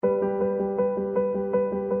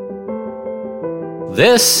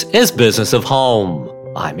This is Business of Home.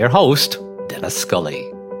 I'm your host, Dennis Scully.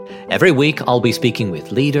 Every week, I'll be speaking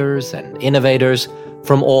with leaders and innovators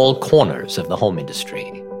from all corners of the home industry.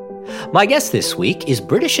 My guest this week is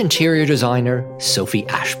British interior designer Sophie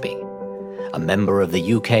Ashby. A member of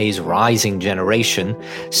the UK's rising generation,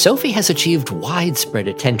 Sophie has achieved widespread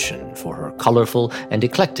attention for her colourful and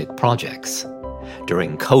eclectic projects.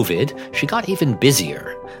 During COVID, she got even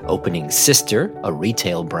busier, opening Sister, a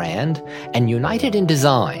retail brand, and United in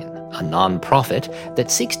Design, a non-profit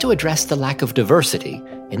that seeks to address the lack of diversity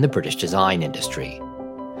in the British design industry.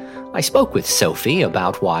 I spoke with Sophie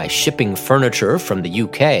about why shipping furniture from the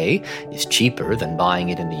UK is cheaper than buying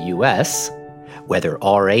it in the US, whether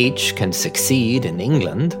RH can succeed in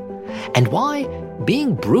England, and why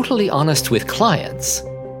being brutally honest with clients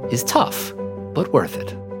is tough, but worth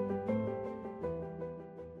it.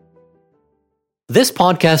 This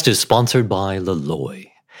podcast is sponsored by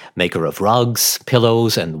Loloi, maker of rugs,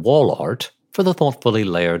 pillows, and wall art for the thoughtfully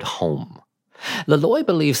layered home. Loloi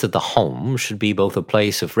believes that the home should be both a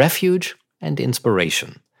place of refuge and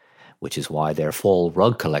inspiration, which is why their fall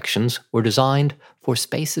rug collections were designed for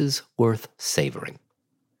spaces worth savoring.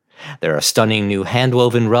 There are stunning new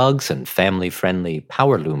hand-woven rugs and family-friendly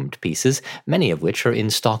power-loomed pieces, many of which are in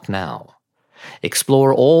stock now.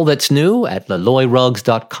 Explore all that's new at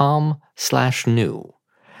loloirugs.com/new.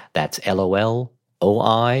 That's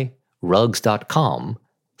LOLOI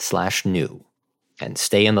rugs.com/new. And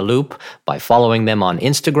stay in the loop by following them on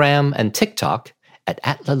Instagram and TikTok at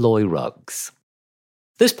 @LolloiRugs.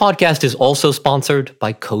 This podcast is also sponsored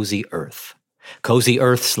by Cozy Earth. Cozy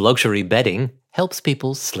Earth's luxury bedding helps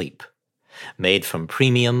people sleep. Made from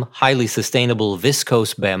premium, highly sustainable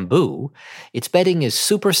viscose bamboo, its bedding is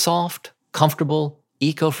super soft, comfortable,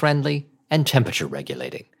 eco-friendly, and temperature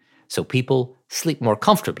regulating, so people sleep more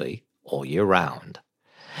comfortably all year round.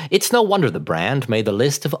 It's no wonder the brand made the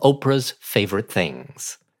list of Oprah's favorite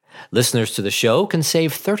things. Listeners to the show can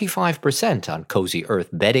save 35% on Cozy Earth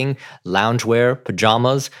bedding, loungewear,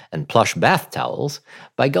 pajamas, and plush bath towels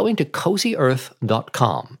by going to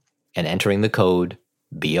CozyEarth.com and entering the code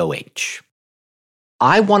BOH.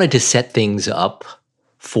 I wanted to set things up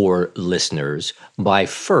for listeners by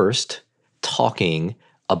first talking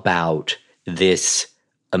about this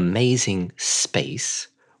amazing space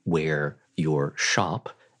where your shop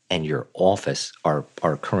and your office are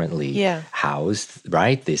currently housed,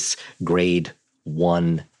 right? This grade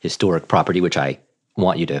 1 historic property, which I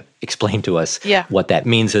want you to explain to us what that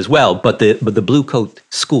means as well. But the Blue Coat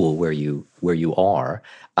School where you are,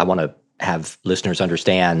 I want to have listeners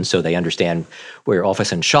understand so they understand where your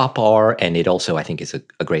office and shop are, and it also, I think, is a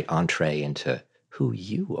great entree into who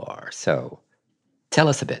you are. So tell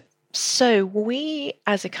us a bit. So we,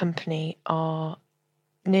 as a company, are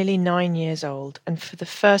nearly 9 years old, and for the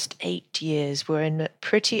first 8 years we're in a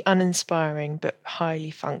pretty uninspiring but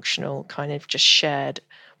highly functional kind of just shared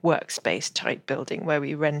workspace type building where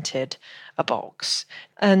we rented a box.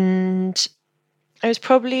 And it was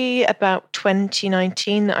probably about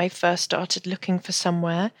 2019 that I first started looking for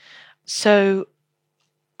somewhere. So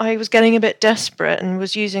I was getting a bit desperate and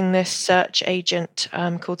was using this search agent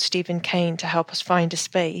called Stephen Kane to help us find a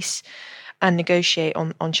space and negotiate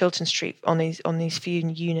on Chiltern Street on these few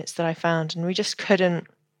units that I found, and we just couldn't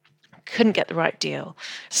get the right deal.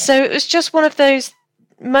 So it was just one of those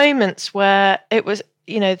moments where it was,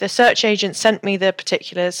 the search agent sent me the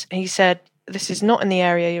particulars. He said, "This is not in the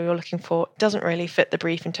area you're looking for. It doesn't really fit the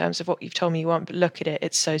brief in terms of what you've told me you want, but look at it.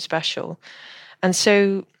 It's so special." And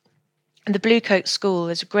so the Blue Coat School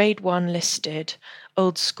is a grade 1 listed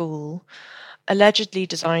old school, allegedly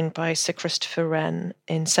designed by Sir Christopher Wren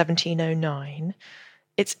in 1709.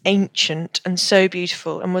 It's ancient and so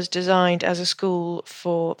beautiful and was designed as a school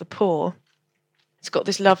for the poor. It's got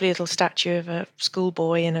this lovely little statue of a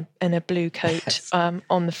schoolboy in a blue coat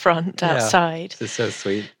on the front outside. It's so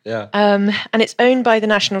sweet. Yeah. And it's owned by the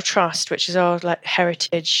National Trust, which is our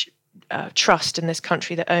heritage trust in this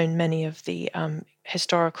country that own many of the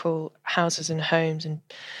historical houses and homes and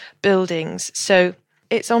buildings. So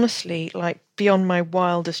it's honestly beyond my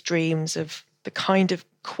wildest dreams of the kind of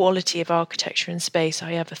quality of architecture and space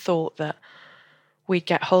I ever thought that we'd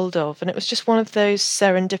get hold of. And it was just one of those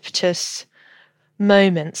serendipitous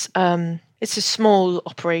moments. It's a small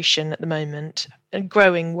operation at the moment and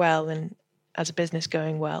growing well, and as a business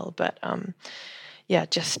going well, but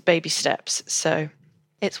just baby steps. So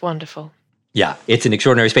it's wonderful. Yeah, it's an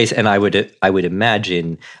extraordinary space, and I would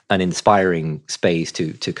imagine an inspiring space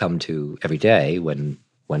to come to every day when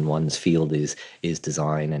one's field is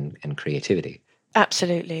design and creativity.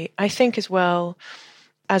 Absolutely. I think as well,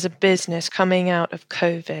 as a business coming out of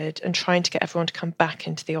COVID and trying to get everyone to come back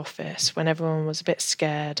into the office when everyone was a bit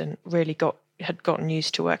scared and really had gotten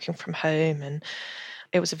used to working from home. And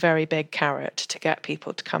it was a very big carrot to get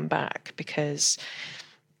people to come back, because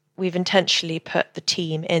we've intentionally put the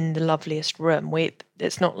team in the loveliest room.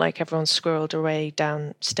 It's not like everyone's squirreled away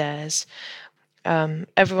downstairs.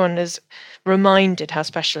 Everyone is reminded how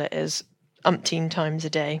special it is umpteen times a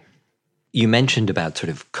day. You mentioned about sort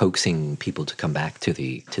of coaxing people to come back to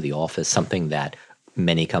the office, something that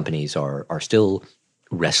many companies are still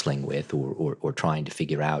wrestling with or trying to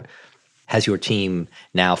figure out. Has your team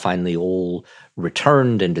now finally all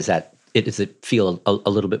returned, and does it feel a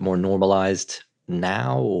little bit more normalized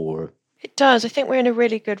now? Or it does. I think we're in a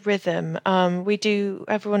really good rhythm.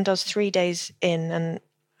 Everyone does 3 days in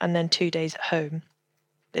and then 2 days at home.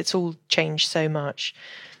 It's all changed so much.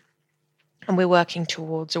 And we're working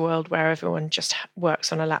towards a world where everyone just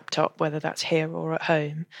works on a laptop, whether that's here or at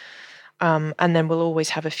home. And then we'll always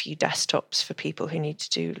have a few desktops for people who need to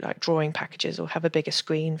do like drawing packages or have a bigger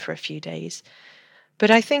screen for a few days. But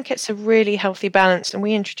I think it's a really healthy balance. And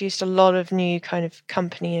we introduced a lot of new kind of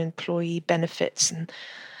company and employee benefits. And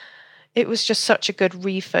it was just such a good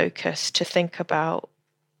refocus to think about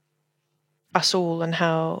us all and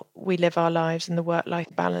how we live our lives and the work-life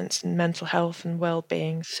balance and mental health and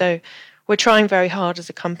well-being. So we're trying very hard as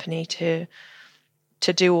a company to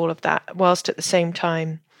do all of that, whilst at the same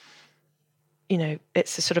time,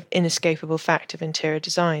 it's a sort of inescapable fact of interior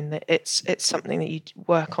design that it's something that you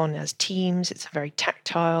work on as teams. It's a very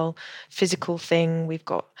tactile, physical thing. We've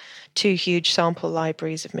got 2 huge sample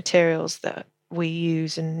libraries of materials that we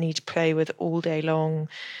use and need to play with all day long.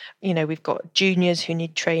 We've got juniors who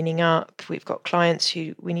need training up. We've got clients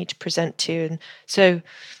who we need to present to. And so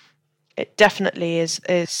it definitely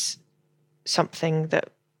is something that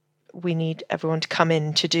we need everyone to come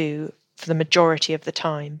in to do for the majority of the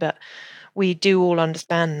time. But we do all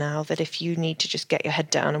understand now that if you need to just get your head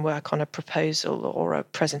down and work on a proposal or a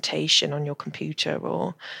presentation on your computer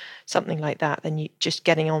or something like that, then you just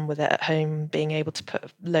getting on with it at home, being able to put a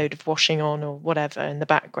load of washing on or whatever in the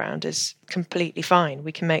background is completely fine.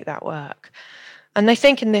 We can make that work. And I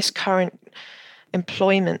think in this current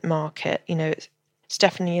employment market, it's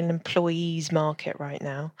definitely an employees market right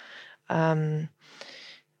now.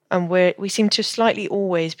 And we seem to slightly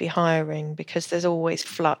always be hiring because there's always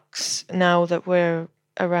flux. Now that we're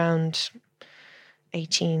around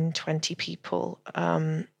 18, 20 people,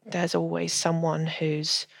 there's always someone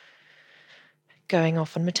who's going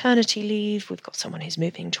off on maternity leave. We've got someone who's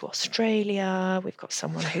moving to Australia. We've got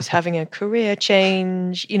someone who's having a career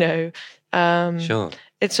change, Sure.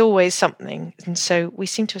 It's always something. And so we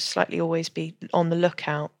seem to slightly always be on the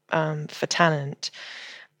lookout for talent.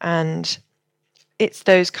 And it's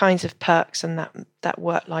those kinds of perks and that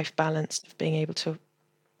work-life balance of being able to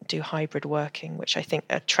do hybrid working, which I think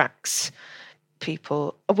attracts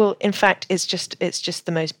people. Well, in fact, it's just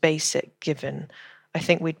the most basic given. I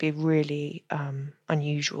think we'd be really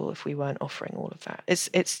unusual if we weren't offering all of that. It's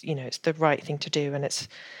the right thing to do, and it's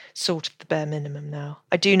sort of the bare minimum now.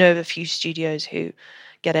 I do know of a few studios who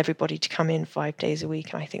get everybody to come in 5 days a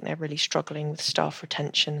week, and I think they're really struggling with staff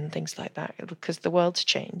retention and things like that because the world's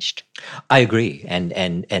changed. I agree,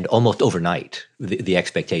 and almost overnight, the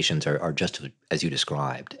expectations are just as you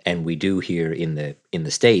described. And we do here in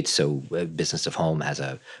the States, so Business of Home has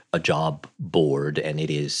a job board, and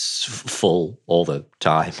it is full all the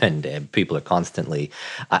time, and people are constantly.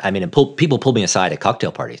 People pull me aside at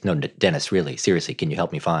cocktail parties. No, Dennis, really, seriously, can you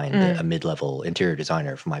help me find a mid-level interior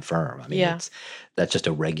designer for my firm? That's just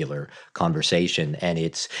a regular conversation, and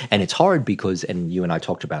it's hard because, and you and I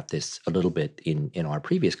talked about this a little bit in our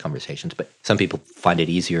previous conversations, but some people find it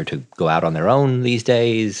easier to go out on their own these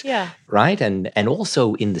days, right? And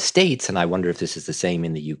also in the States, and I wonder if this is the same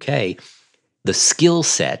in the UK, the skill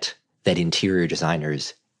set that interior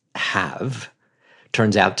designers have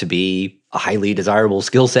turns out to be a highly desirable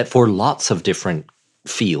skill set for lots of different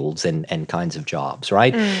fields and kinds of jobs,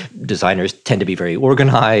 right? Designers tend to be very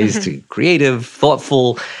organized, creative,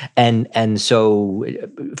 thoughtful, and so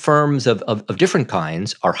firms of different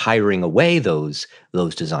kinds are hiring away those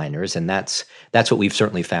designers, and that's what we've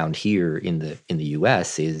certainly found here in the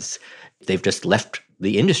US is they've just left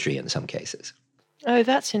the industry in some cases. Oh,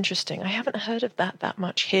 that's interesting. I haven't heard of that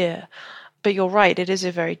much here, but you're right. It is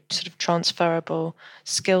a very sort of transferable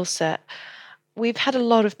skill set. We've had a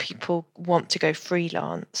lot of people want to go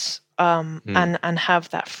freelance and have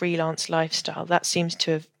that freelance lifestyle. That seems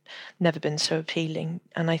to have never been so appealing.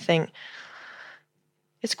 And I think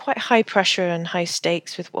it's quite high pressure and high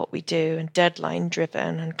stakes with what we do, and deadline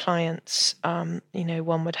driven, and clients,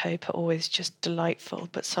 one would hope are always just delightful,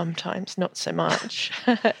 but sometimes not so much.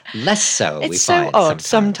 Less so, we It's so find odd.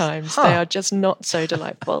 sometimes. Sometimes they are just not so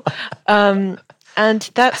delightful.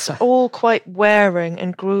 And that's all quite wearing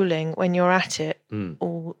and grueling when you're at it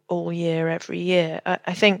all year, every year.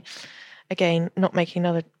 I think, again, not making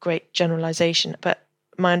another great generalization, but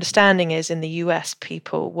my understanding is in the US,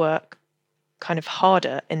 people work kind of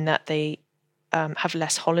harder in that they have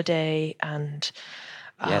less holiday, and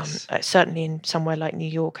Yes. certainly in somewhere like New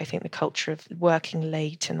York, I think the culture of working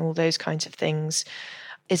late and all those kinds of things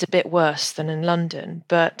is a bit worse than in London.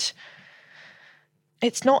 But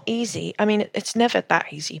it's not easy. I mean, it's never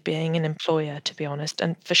that easy being an employer, to be honest.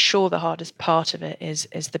 And for sure, the hardest part of it is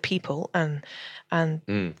the people and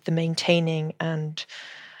the maintaining and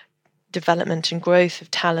development and growth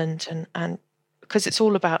of talent, and because it's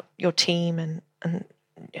all about your team and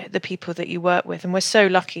the people that you work with. And we're so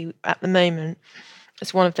lucky at the moment.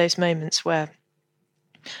 It's one of those moments where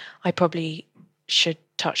I probably should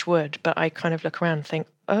touch wood, but I kind of look around and think,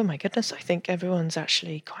 oh my goodness, I think everyone's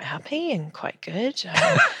actually quite happy and quite good,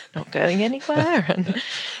 not going anywhere. And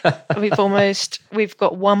we've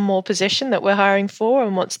got one more position that we're hiring for,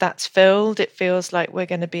 and once that's filled, it feels like we're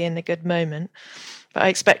going to be in a good moment. But I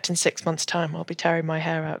expect in 6 months' time, I'll be tearing my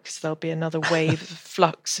hair out because there'll be another wave of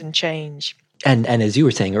flux and change. And as you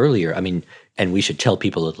were saying earlier, I mean, and we should tell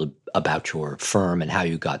people a little about your firm and how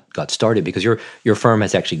you got started, because your firm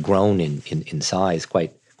has actually grown in size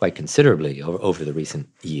quite considerably over the recent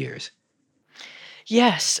years.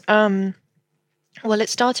 Yes. Well, it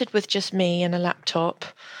started with just me and a laptop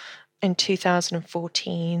in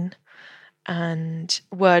 2014, and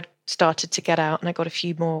word started to get out, and I got a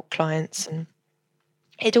few more clients, and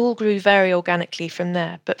it all grew very organically from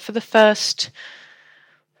there. But for the first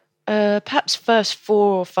 4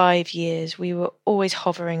 or 5 years, we were always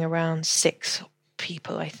hovering around 6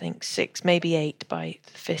 people, I think, 6, maybe 8 by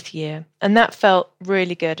the 5th year. And that felt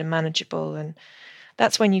really good and manageable. And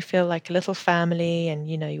that's when you feel like a little family, and,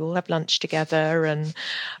 you all have lunch together, and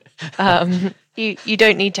you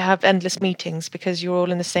don't need to have endless meetings because you're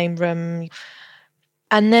all in the same room.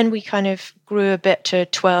 And then we kind of grew a bit to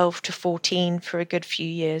 12 to 14 for a good few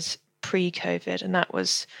years pre-COVID. And that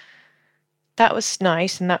was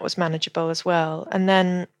nice, and that was manageable as well. And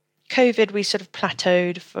then COVID, we sort of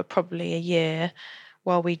plateaued for probably a year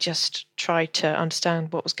while we just tried to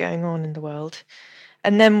understand what was going on in the world.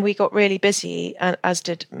 And then we got really busy, as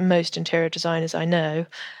did most interior designers I know.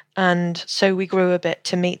 And so we grew a bit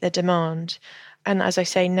to meet the demand. And as I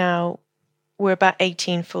say now, we're about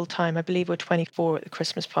 18 full-time. I believe we're 24 at the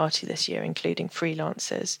Christmas party this year, including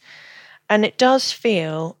freelancers. And it does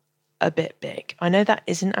feel a bit big. I know that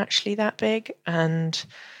isn't actually that big. And,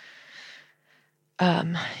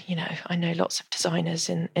 I know lots of designers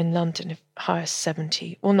in London who hire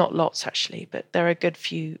 70, well, not lots actually, but there are a good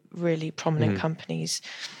few really prominent companies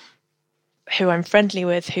who I'm friendly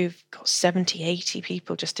with who've got 70, 80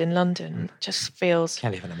 people just in London. Just feels...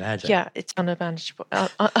 Can't even imagine. Yeah, it's unmanageable.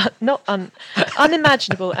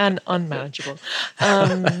 Unimaginable and unmanageable.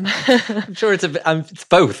 I'm sure it's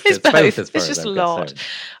both. It's both. It's just a lot.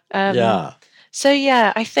 Yeah. So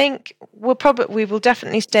yeah, I think we will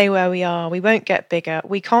definitely stay where we are. We won't get bigger.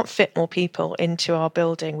 We can't fit more people into our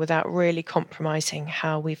building without really compromising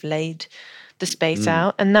how we've laid the space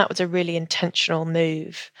out. And that was a really intentional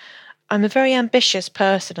move. I'm a very ambitious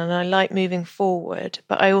person and I like moving forward,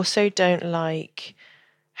 but I also don't like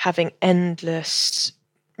having endless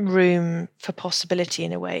room for possibility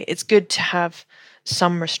in a way. It's good to have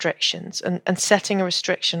some restrictions, and setting a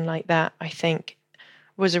restriction like that, I think,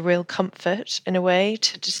 was a real comfort in a way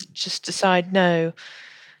to just decide, no,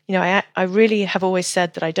 I really have always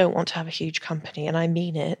said that I don't want to have a huge company, and I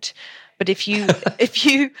mean it. But if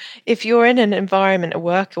you're in an environment, a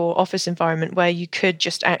work or office environment where you could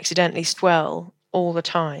just accidentally swell all the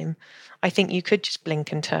time, I think you could just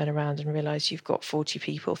blink and turn around and realize you've got 40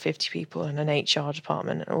 people, 50 people and an HR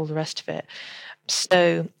department and all the rest of it.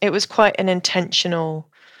 So it was quite an intentional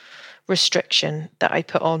restriction that I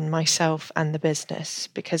put on myself and the business,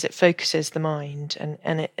 because it focuses the mind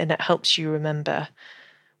and it helps you remember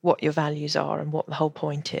what your values are and what the whole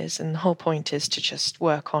point is. And the whole point is to just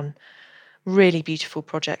work on really beautiful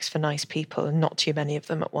projects for nice people, and not too many of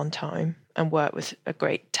them at one time, and work with a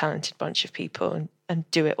great talented bunch of people and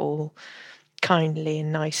do it all kindly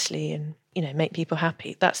and nicely, and make people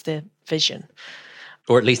happy. That's the vision.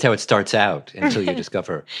 Or at least how it starts out, until you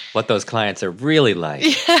discover what those clients are really like.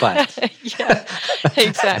 Yeah, but yeah,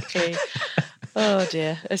 exactly. Oh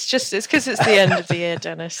dear, it's because it's the end of the year,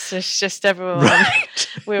 Dennis. It's just everyone. Right.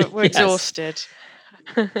 We're Yes. exhausted.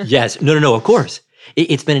 Yes. No, of course.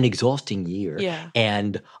 It's been an exhausting year. Yeah.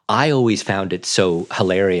 And I always found it so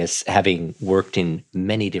hilarious, having worked in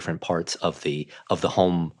many different parts of the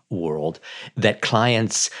home world, that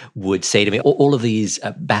clients would say to me, all of these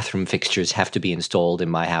bathroom fixtures have to be installed in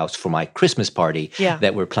my house for my Christmas party Yeah.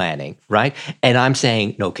 that we're planning, right? And I'm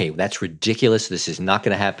saying, okay, that's ridiculous. This is not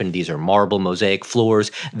going to happen. These are marble mosaic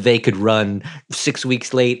floors. They could run 6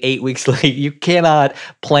 weeks late, 8 weeks late. You cannot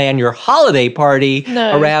plan your holiday party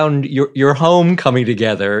No. around your home coming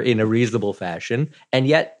together in a reasonable fashion. And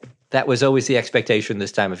yet, that was always the expectation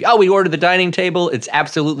this time of year. Oh, we ordered the dining table. It's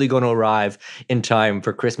absolutely going to arrive in time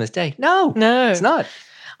for Christmas Day. No, it's not.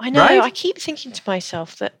 I know. Right? I keep thinking to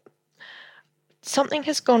myself that something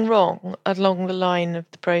has gone wrong along the line of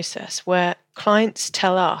the process where clients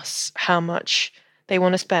tell us how much they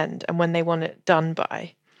want to spend and when they want it done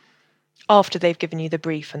by after they've given you the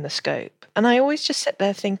brief and the scope. And I always just sit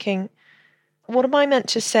there thinking, what am I meant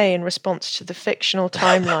to say in response to the fictional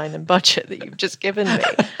timeline and budget that you've just given me?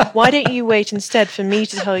 Why don't you wait instead for me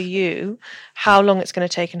to tell you how long it's going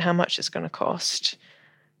to take and how much it's going to cost?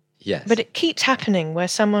 Yes. But it keeps happening where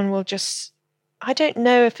someone will just, I don't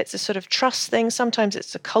know if it's a sort of trust thing, sometimes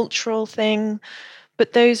it's a cultural thing,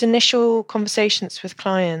 but those initial conversations with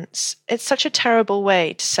clients, it's such a terrible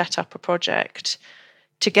way to set up a project,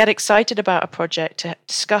 to get excited about a project, to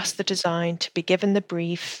discuss the design, to be given the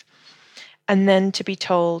brief, and then to be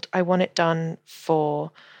told, I want it done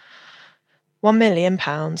for £1 million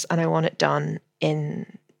and I want it done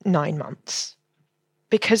in 9 months.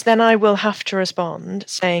 Because then I will have to respond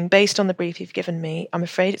saying, based on the brief you've given me, I'm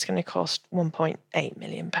afraid it's going to cost £1.8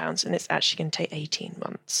 million and it's actually going to take 18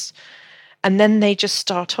 months. And then they just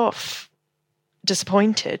start off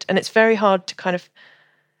disappointed. And it's very hard to kind of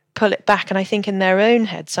pull it back. And I think in their own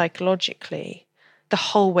head, psychologically, the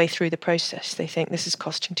whole way through the process, they think this is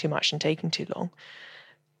costing too much and taking too long.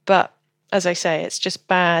 But as I say, it's just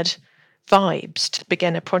bad vibes to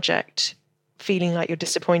begin a project feeling like you're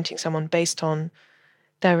disappointing someone based on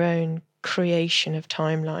their own creation of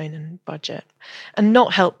timeline and budget, and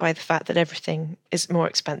not helped by the fact that everything is more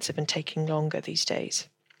expensive and taking longer these days.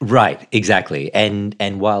 Right, exactly.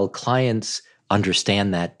 And while clients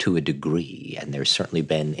understand that to a degree, and there's certainly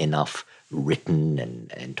been enough written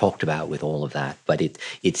and talked about with all of that, but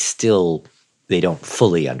it's still, they don't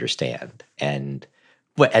fully understand. And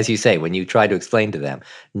as you say, when you try to explain to them,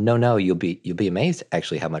 no, you'll be amazed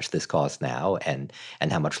actually how much this costs now and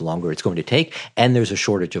how much longer it's going to take. And there's a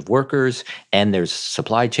shortage of workers, and there's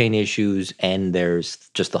supply chain issues, and there's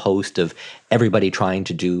just the host of everybody trying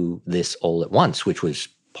to do this all at once, which was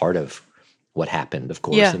part of what happened, of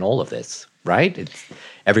course, in all of this, right?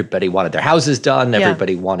 Everybody wanted their houses done.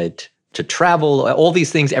 Everybody wanted to travel, all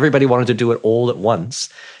these things. Everybody wanted to do it all at once.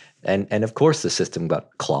 And of course the system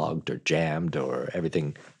got clogged or jammed or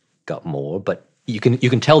everything got more. But you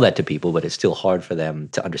can tell that to people, but it's still hard for them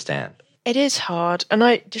to understand. It is hard. And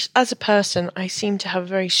I just, as a person, I seem to have a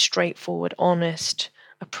very straightforward, honest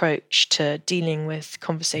approach to dealing with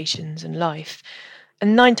conversations and life.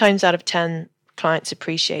 And 9 times out of 10, clients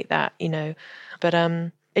appreciate that, but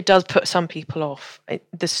it does put some people off,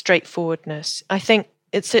 the straightforwardness. I think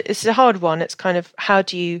it's a hard one. It's kind of, how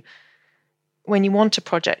do you, when you want a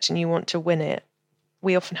project and you want to win it,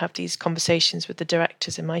 we often have these conversations with the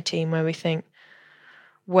directors in my team where we think,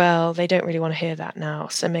 well, they don't really want to hear that now,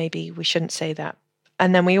 so maybe we shouldn't say that.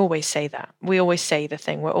 And then we always say that. We always say the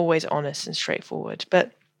thing. We're always honest and straightforward.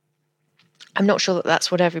 But I'm not sure that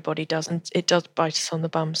that's what everybody does. And it does bite us on the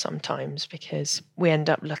bum sometimes, because we end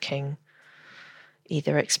up looking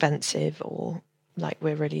either expensive or like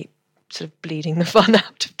we're really sort of bleeding the fun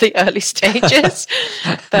out of the early stages.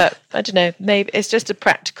 But I don't know, maybe it's just a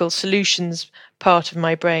practical solutions part of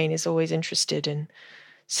my brain is always interested in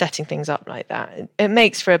setting things up like that. It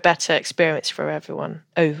makes for a better experience for everyone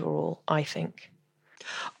overall, I think.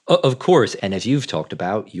 Of course. And as you've talked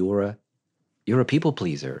about, you're a people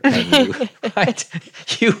pleaser, and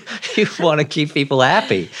you want to keep people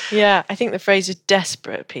happy. Yeah, I think the phrase is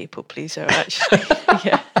desperate people pleaser, actually.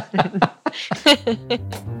 Yeah.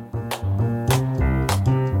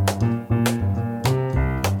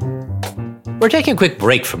 We're taking a quick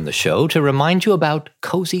break from the show to remind you about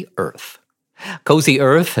Cozy Earth. Cozy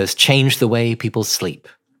Earth has changed the way people sleep.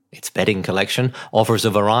 Its bedding collection offers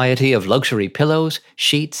a variety of luxury pillows,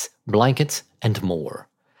 sheets, blankets, and more.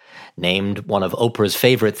 Named one of Oprah's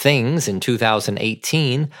favorite things in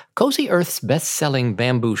 2018, Cozy Earth's best-selling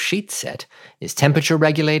bamboo sheet set is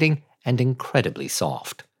temperature-regulating and incredibly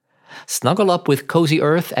soft. Snuggle up with Cozy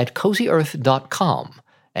Earth at CozyEarth.com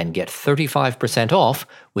and get 35% off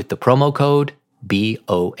with the promo code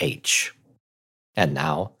BOH. And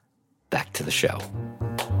now, back to the show.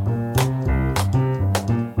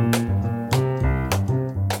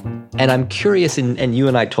 And I'm curious, and you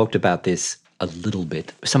and I talked about this a little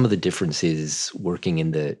bit, some of the differences working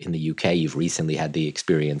in the UK. You've recently had the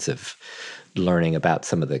experience of learning about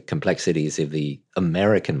some of the complexities of the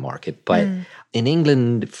American market. But in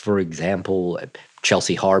England, for example,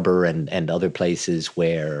 Chelsea Harbour and other places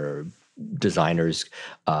where designers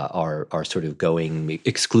are sort of going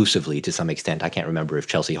exclusively to some extent. I can't remember if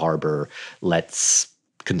Chelsea Harbour lets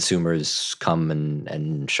consumers come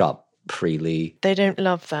and shop freely. They don't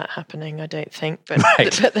love that happening, I don't think, but,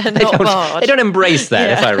 Right. but they're not hard. They don't embrace that,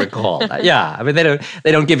 Yeah. if I recall. Yeah, I mean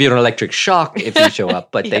they don't give you an electric shock if you show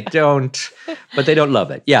up, but they don't love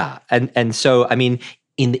it. Yeah, and so I mean,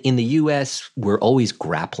 in the US, we're always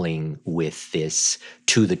grappling with this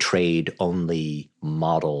to the trade only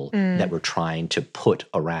model that we're trying to put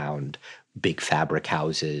around big fabric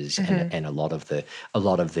houses and a lot of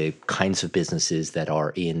the kinds of businesses that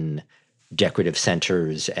are in decorative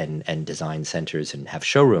centers and design centers and have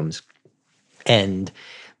showrooms. And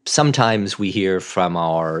sometimes we hear from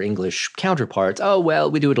our English counterparts, oh, well,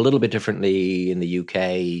 we do it a little bit differently in the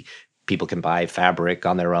UK. People can buy fabric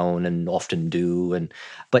on their own and often do.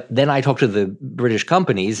 But then I talk to the British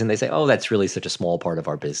companies and they say, oh, that's really such a small part of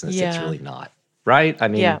our business. It's really not. Right? I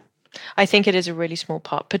mean, yeah, I think it is a really small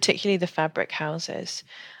part, particularly the fabric houses.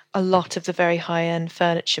 A lot of the very high-end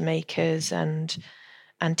furniture makers and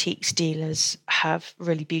antiques dealers have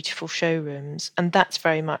really beautiful showrooms, and that's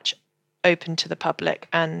very much open to the public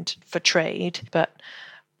and for trade. But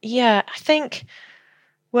yeah, I think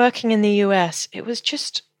working in the US, it was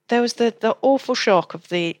just, there was the awful shock of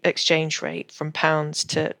the exchange rate from pounds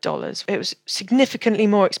to dollars. It was significantly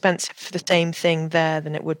more expensive for the same thing there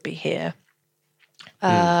than it would be here.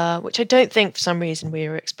 Which I don't think for some reason we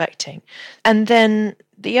were expecting. And then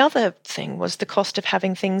the other thing was the cost of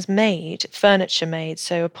having things made, furniture made,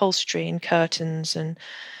 so upholstery and curtains and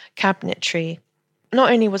cabinetry.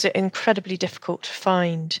 Not only was it incredibly difficult to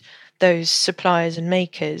find those suppliers and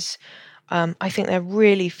makers, I think they're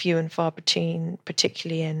really few and far between,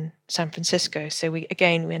 particularly in San Francisco. So we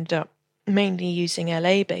ended up mainly using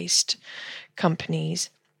LA-based companies.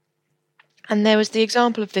 And there was the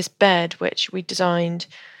example of this bed, which we designed,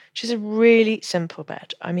 which is a really simple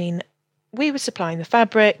bed. I mean, we were supplying the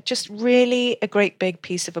fabric, just really a great big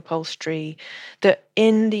piece of upholstery that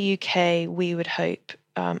in the UK we would hope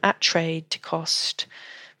at trade to cost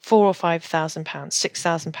 £4,000 or £5,000,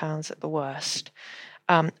 £6,000 at the worst.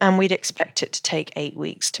 And we'd expect it to take 8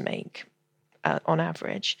 weeks to make on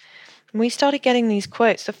average. And we started getting these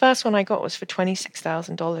quotes. The first one I got was for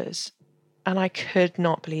 $26,000. And I could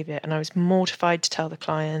not believe it. And I was mortified to tell the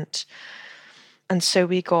client. And so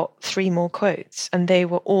we got 3 more quotes, and they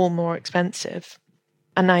were all more expensive.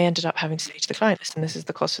 And I ended up having to say to the client, listen, this is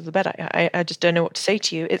the cost of the bed. I just don't know what to say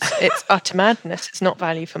to you. It's utter madness. It's not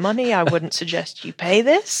value for money. I wouldn't suggest you pay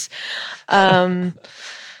this. And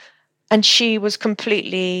she was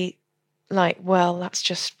completely like, well, that's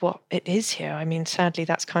just what it is here. I mean, sadly,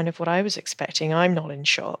 that's kind of what I was expecting. I'm not in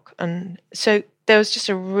shock. And so there was just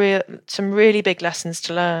some really big lessons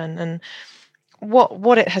to learn. And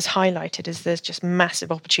what it has highlighted is there's just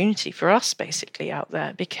massive opportunity for us basically out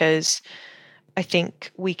there, because I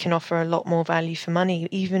think we can offer a lot more value for money,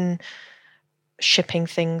 even shipping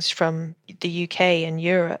things from the UK and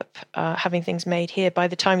Europe, having things made here. By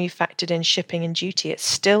the time you factored in shipping and duty, it's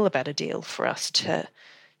still a better deal for us to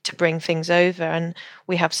bring things over. And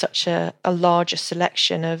we have such a larger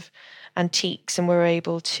selection of antiques, and we're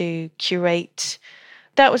able to curate.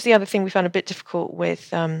 That was the other thing we found a bit difficult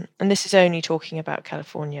with, and this is only talking about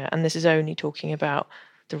California, and this is only talking about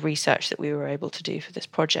the research that we were able to do for this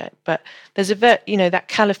project. But there's that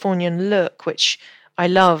Californian look, which I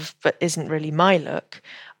love, but isn't really my look,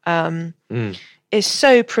 is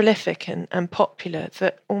so prolific and popular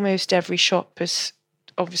that almost every shop is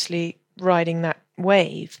obviously riding that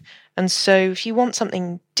wave. And so if you want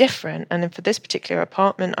something different, and then for this particular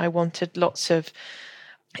apartment, I wanted lots of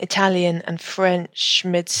Italian and French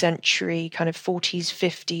mid-century kind of 40s,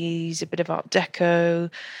 50s, a bit of Art Deco.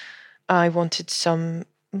 I wanted some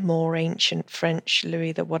more ancient French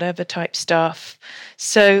Louis the whatever type stuff.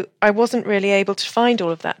 So I wasn't really able to find all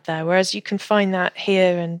of that there, whereas you can find that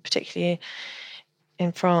here, and particularly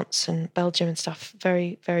in France and Belgium and stuff,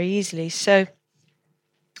 very, very easily. So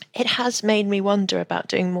it has made me wonder about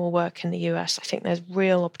doing more work in the US. I think there's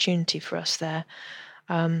real opportunity for us there.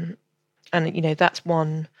 And, that's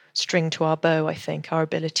one string to our bow, I think, our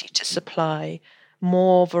ability to supply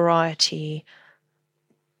more variety,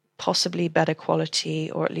 possibly better quality,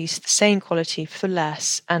 or at least the same quality for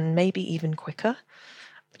less, and maybe even quicker.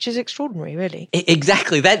 which is extraordinary, really.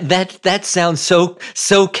 Exactly. That sounds so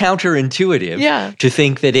counterintuitive. Yeah. To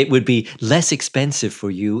think that it would be less expensive for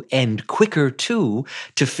you and quicker too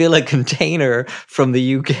to fill a container from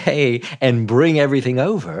the UK and bring everything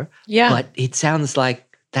over. Yeah. But it sounds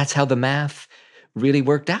like that's how the math really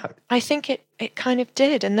worked out. I think it kind of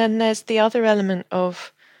did. And then there's the other element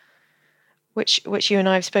of which you and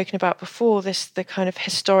I have spoken about before, the kind of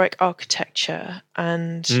historic architecture.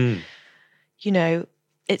 And, you know,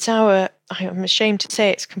 I'm ashamed to say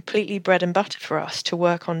it's completely bread and butter for us to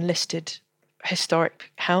work on listed historic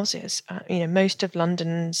houses. You know, most of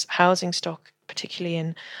London's housing stock, particularly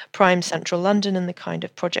in prime central London and the kind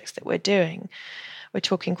of projects that we're doing, we're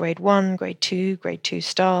talking grade 1, grade 2, grade 2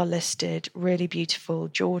 star listed, really beautiful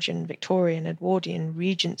Georgian, Victorian, Edwardian,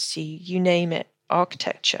 Regency, you name it,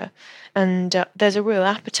 architecture. And there's a real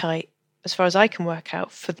appetite, as far as I can work out,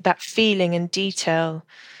 for that feeling and detail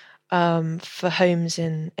for homes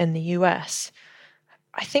in the US.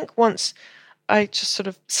 I think once I just sort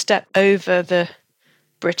of step over the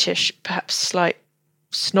British, perhaps slight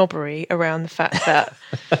snobbery around the fact that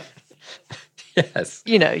yes,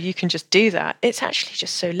 you know, you can just do that. It's actually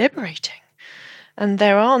just so liberating, and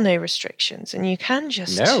there are no restrictions, and you can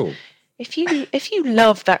just if you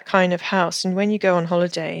love that kind of house, and when you go on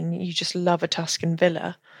holiday and you just love a Tuscan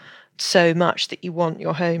villa so much that you want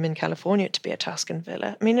your home in California to be a Tuscan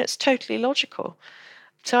villa. I mean, it's totally logical.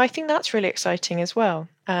 So I think that's really exciting as well,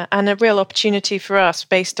 and a real opportunity for us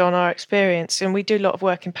based on our experience. And we do a lot of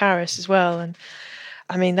work in Paris as well, and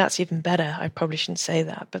I mean, that's even better. I probably shouldn't say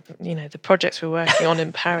that, but you know, the projects we're working on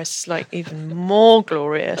in Paris is like even more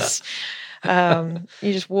glorious. You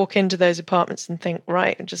just walk into those apartments and think,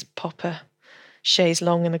 right, and just pop a chaise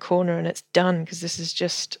longue in the corner and it's done, because this is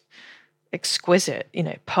just exquisite. You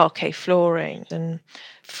know, parquet flooring and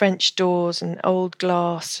French doors and old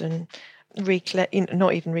glass and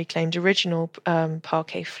not even reclaimed, original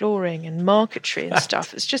parquet flooring and marquetry and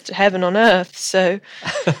stuff. It's just heaven on earth. So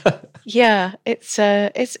yeah, it's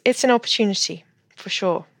an opportunity for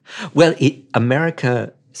sure. Well,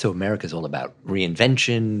 America's all about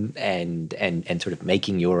reinvention and sort of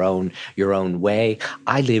making your own way.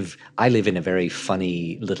 I live in a very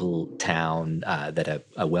funny little town that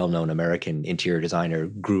a well-known American interior designer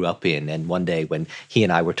grew up in. And one day when he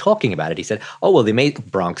and I were talking about it, he said, "Oh, well, they made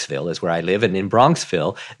Bronxville is where I live, and in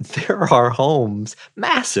Bronxville there are homes,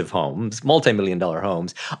 massive homes, multi-million-dollar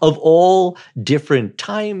homes of all different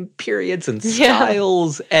time periods and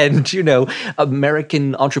styles." And you know,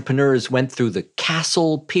 American entrepreneurs went through the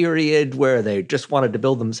castle period where they just wanted to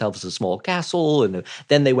build themselves a small castle, and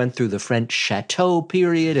then they went through the French chateau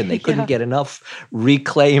period, and they couldn't get enough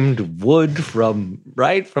reclaimed wood from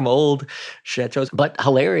old chateaus. But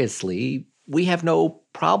hilariously, we have no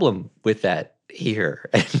problem with that here.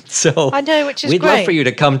 And so I know, which is we'd great. love for you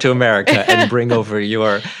to come to America and bring over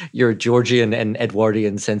your Georgian and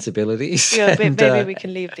Edwardian sensibilities. Yeah, and, maybe we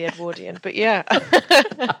can leave the Edwardian, but yeah.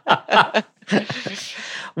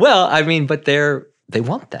 Well, I mean, but they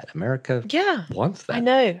want that. America wants that. I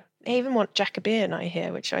know. They even want Jacobean, I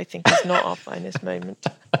hear, which I think is not our finest moment.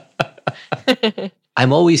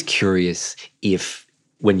 I'm always curious if,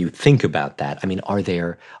 when you think about that, I mean, are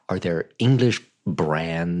there English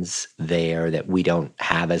brands there that we don't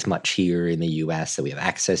have as much here in the US that we have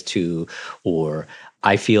access to? Or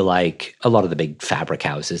I feel like a lot of the big fabric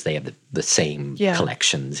houses, they have the same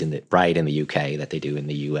collections in the UK that they do in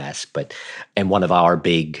the US. And one of our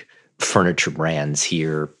big furniture brands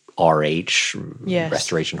here, RH,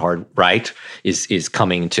 Restoration Hard, is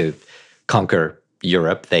coming to conquer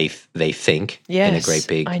Europe. They think in a great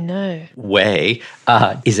big way.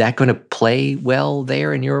 Is that going to play well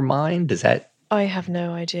there in your mind? I have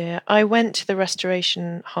no idea. I went to the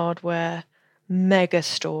Restoration Hardware mega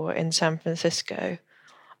store in San Francisco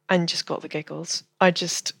and just got the giggles. I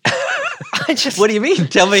just What do you mean?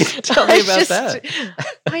 Tell me about that.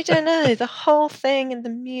 I don't know. The whole thing, and the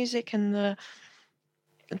music, and the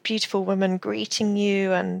beautiful women greeting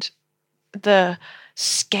you, and the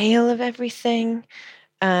scale of everything,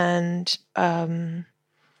 and the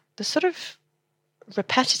sort of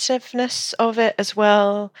repetitiveness of it as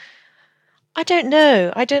well. I don't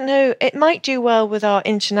know. It might do well with our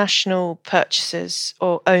international purchasers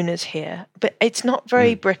or owners here, but it's not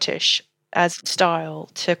very British as style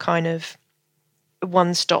to kind of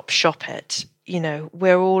one-stop shop it. You know,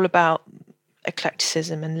 we're all about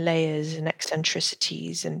eclecticism and layers and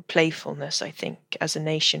eccentricities and playfulness, I think, as a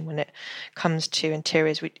nation when it comes to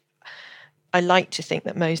interiors. I like to think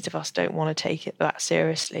that most of us don't want to take it that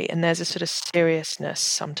seriously, and there's a sort of seriousness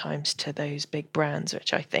sometimes to those big brands,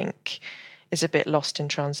 which I think is a bit lost in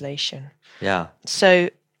translation. Yeah. So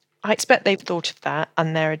I expect they've thought of that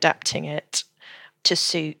and they're adapting it to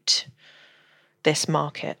suit this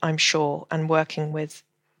market, I'm sure, and working with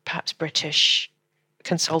perhaps British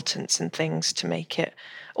consultants and things to make it.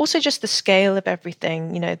 Also, just the scale of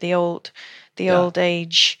everything. The old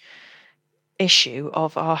age issue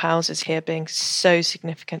of our houses here being so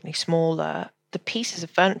significantly smaller. The pieces of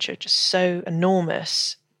furniture are just so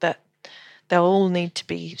enormous that they'll all need to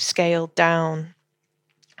be scaled down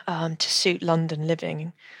to suit London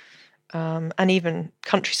living, and even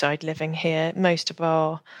countryside living here. Most of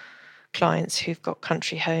our clients who've got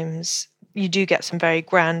country homes, you do get some very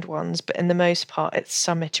grand ones, but in the most part, it's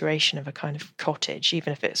some iteration of a kind of cottage,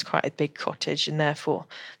 even if it's quite a big cottage, and therefore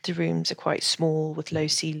the rooms are quite small with low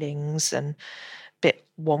ceilings and a bit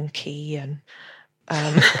wonky and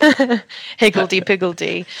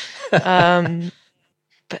higgledy-piggledy.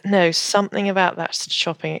 But no, something about that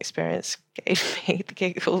shopping experience gave me the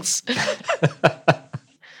giggles.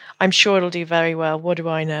 I'm sure it'll do very well. What do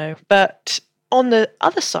I know? But on the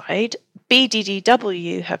other side,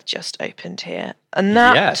 BDDW have just opened here, and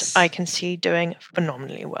that I can see doing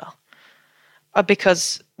phenomenally well. But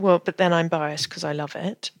then I'm biased because I love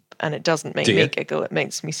it, and it doesn't make me giggle. It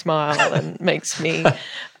makes me smile and makes me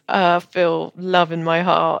feel love in my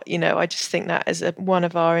heart. I just think that is one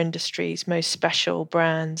of our industry's most special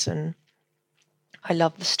brands, and I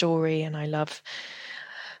love the story, and I love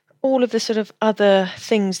all of the sort of other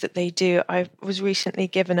things that they do. I was recently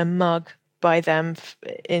given a mug by them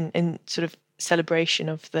in sort of celebration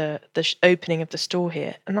of the opening of the store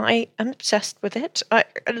here, and I am obsessed with it. I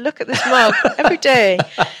look at this mug every day,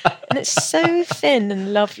 and it's so thin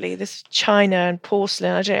and lovely, this china and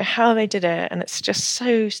porcelain. I don't know how they did it, and it's just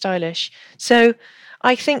so stylish. So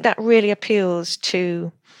I think that really appeals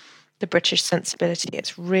to the British sensibility.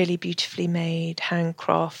 It's really beautifully made,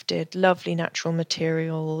 handcrafted, lovely natural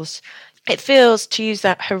materials. It feels, to use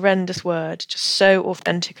that horrendous word, just so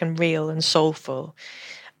authentic and real and soulful.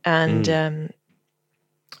 And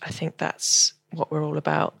I think that's what we're all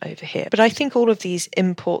about over here. But I think all of these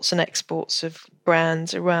imports and exports of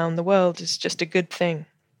brands around the world is just a good thing,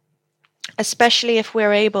 especially if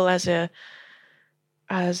we're able as a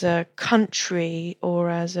country or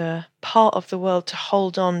as a part of the world to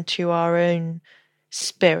hold on to our own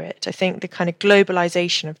spirit. I think the kind of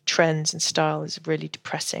globalization of trends and style is really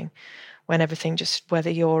depressing when everything just, whether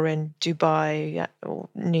you're in Dubai or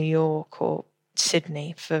New York or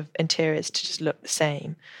Sydney, for interiors to just look the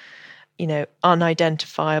same,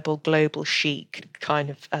 unidentifiable global chic kind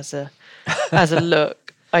of as a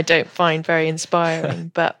look, I don't find very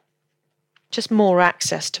inspiring. But just more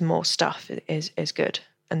access to more stuff is good.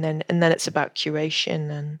 And then it's about curation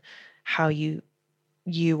and how you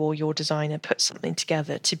or your designer put something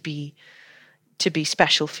together to be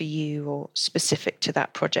special for you or specific to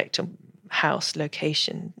that project and house,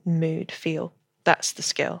 location, mood, feel. That's the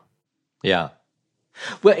skill. Yeah.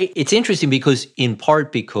 Well, it's interesting because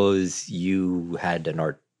you had an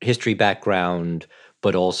art history background,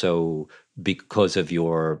 but also because of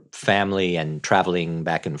your family and traveling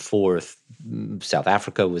back and forth. South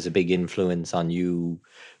Africa was a big influence on you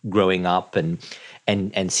growing up, and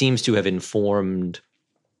seems to have informed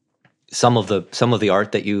some of the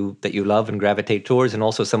art that you love and gravitate towards, and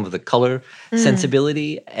also some of the color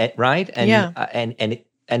sensibility, right? And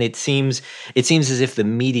it seems as if the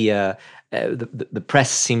media, the press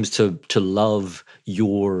seems to love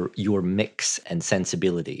your mix and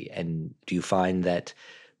sensibility. And do you find that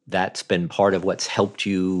that's been part of what's helped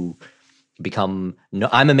you become?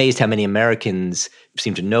 I'm amazed how many Americans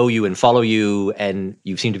seem to know you and follow you, and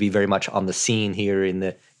you seem to be very much on the scene here in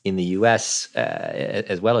the US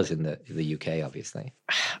as well as in the UK, obviously.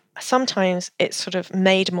 Sometimes it's sort of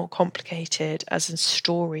made more complicated as a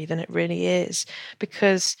story than it really is,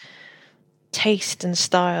 because taste and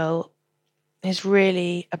style is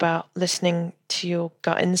really about listening to your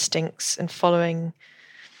gut instincts and following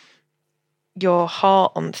your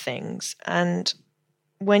heart on things. And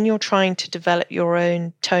when you're trying to develop your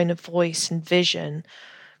own tone of voice and vision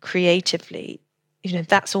creatively,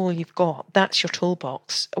 that's all you've got. That's your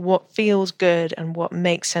toolbox. What feels good and what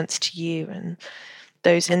makes sense to you, and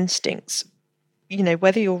those instincts.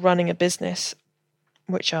 Whether you're running a business,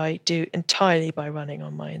 which I do entirely by relying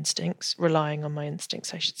on my instincts,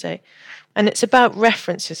 I should say. And it's about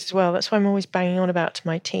references as well. That's why I'm always banging on about to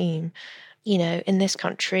my team. In this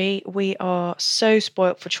country, we are so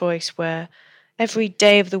spoilt for choice, where every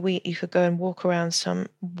day of the week you could go and walk around some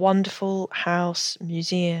wonderful house,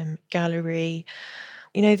 museum, gallery,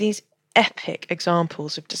 these epic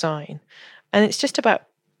examples of design. And it's just about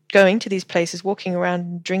going to these places, walking around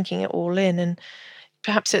and drinking it all in. And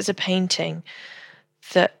perhaps it's a painting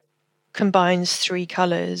that combines 3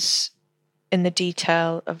 colours in the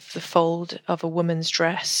detail of the fold of a woman's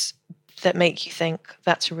dress that make you think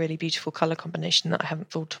that's a really beautiful colour combination that I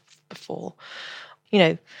haven't thought of before.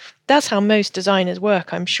 That's how most designers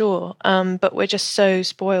work, I'm sure. But we're just so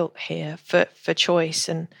spoilt here for choice.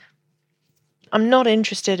 And I'm not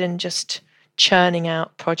interested in just churning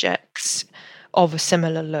out projects of a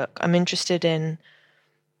similar look. I'm interested in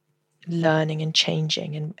learning and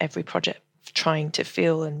changing in every project, trying to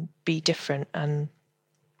feel and be different. And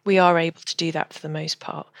we are able to do that for the most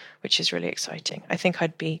part, which is really exciting. I think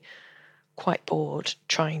I'd be quite bored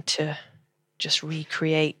trying to just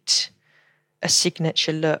recreate a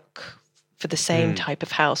signature look for the same type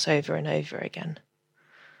of house over and over again,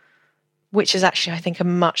 which is actually, I think, a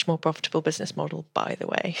much more profitable business model, by the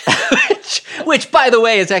way. which, by the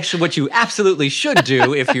way, is actually what you absolutely should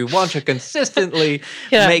do if you want to consistently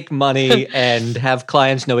make money and have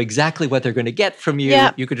clients know exactly what they're going to get from you.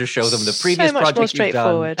 Yeah. You could just show them the previous project you've done. So much more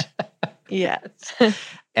straightforward. Yeah.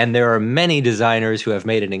 And there are many designers who have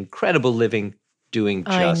made an incredible living doing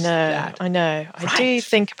just that. I know. Right. I do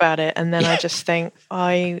think about it, and then I just think,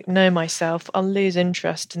 I know myself, I'll lose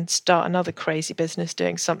interest and start another crazy business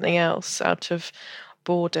doing something else out of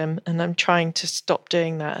boredom. And I'm trying to stop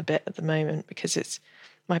doing that a bit at the moment because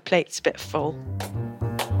my plate's a bit full.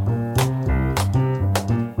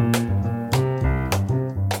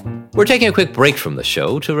 We're taking a quick break from the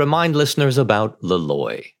show to remind listeners about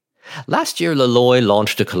Loloi. Last year, Loloi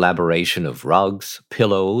launched a collaboration of rugs,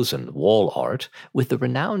 pillows, and wall art with the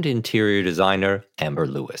renowned interior designer Amber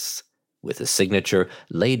Lewis, with a signature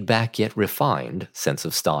laid-back yet refined sense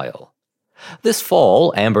of style. This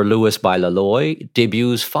fall, Amber Lewis by Loloi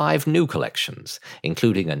debuts 5 new collections,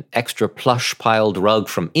 including an extra plush-piled rug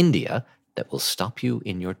from India that will stop you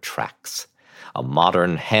in your tracks, a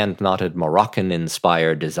modern hand-knotted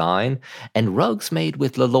Moroccan-inspired design, and rugs made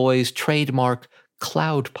with Loloi's trademark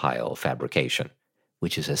cloud pile fabrication,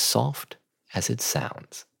 which is as soft as it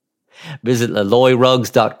sounds. Visit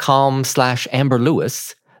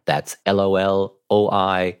LoloiRugs.com/AmberLewis. That's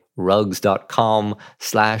LOLOI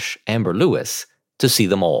rugs.com/AmberLewis to see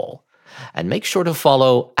them all. And make sure to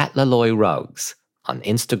follow @LoloiRugs on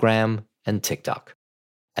Instagram and TikTok.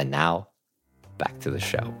 And now, back to the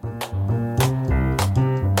show.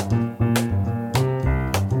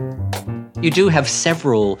 You do have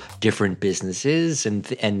several different businesses and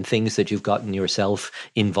things that you've gotten yourself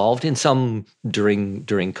involved in. Some during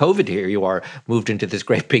COVID. Here you are, moved into this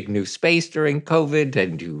great big new space during COVID,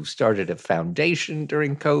 and you started a foundation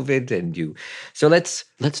during COVID. So let's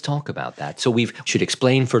talk about that. So we should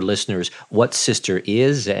explain for listeners what Sister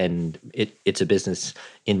is, and it's a business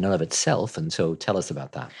in and of itself. And so tell us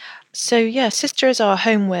about that. So yeah, Sister is our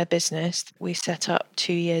homeware business we set up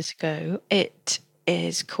 2 years ago. It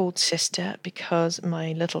is called Sister because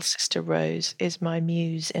my little sister Rose is my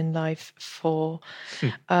muse in life for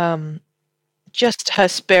just her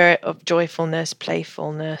spirit of joyfulness,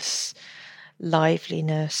 playfulness,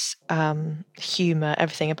 liveliness, humor,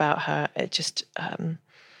 everything about her. It just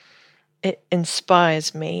it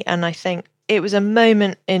inspires me. And I think it was a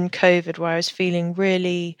moment in COVID where I was feeling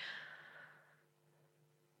really,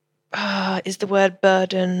 is the word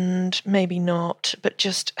burdened? Maybe not, but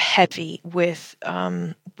just heavy with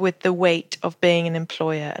the weight of being an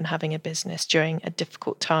employer and having a business during a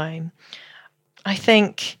difficult time. I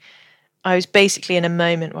think I was basically in a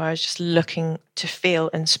moment where I was just looking to feel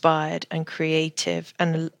inspired and creative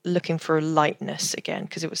and looking for a lightness again,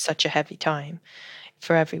 because it was such a heavy time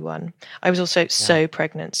for everyone. I was also so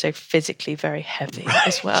pregnant, so physically very heavy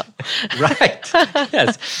as well. Right.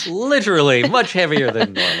 Yes, literally much heavier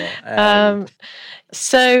than normal.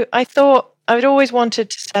 So I thought I'd always wanted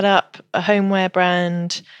to set up a homeware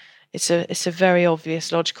brand. It's a very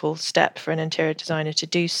obvious, logical step for an interior designer to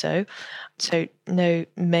do so. So no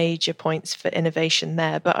major points for innovation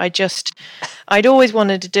there, but I'd always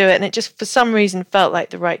wanted to do it, and it just for some reason felt like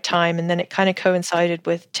the right time. And then it kind of coincided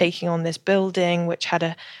with taking on this building, which had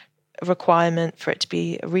a requirement for it to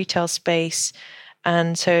be a retail space.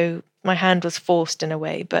 And so my hand was forced in a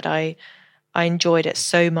way, but I enjoyed it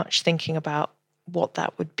so much, thinking about what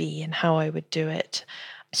that would be and how I would do it.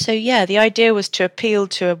 So yeah, the idea was to appeal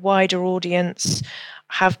to a wider audience,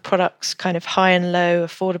 have products kind of high and low,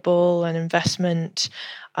 affordable and investment,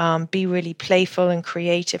 be really playful and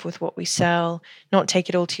creative with what we sell, not take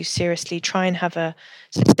it all too seriously, try and have a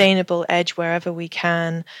sustainable edge wherever we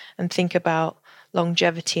can, and think about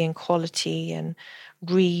longevity and quality and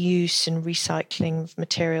reuse and recycling of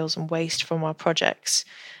materials and waste from our projects.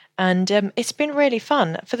 And it's been really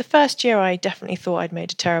fun. For the first year, I definitely thought I'd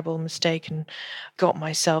made a terrible mistake and got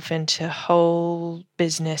myself into a whole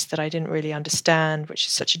business that I didn't really understand, which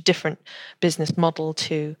is such a different business model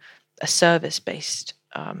to a service-based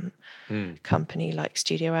company like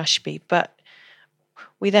Studio Ashby. But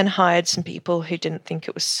we then hired some people who didn't think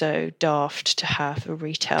it was so daft to have a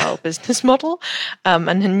retail business model,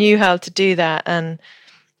 and knew how to do that. And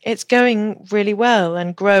it's going really well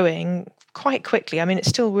and growing quite quickly. I mean, it's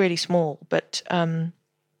still really small, but I'm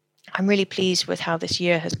really pleased with how this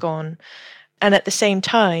year has gone. And at the same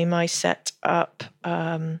time, I set up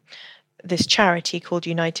this charity called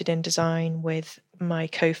United in Design with my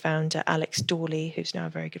co-founder, Alex Dawley, who's now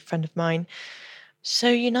a very good friend of mine. So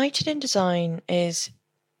United in Design is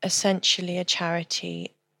essentially a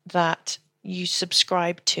charity that you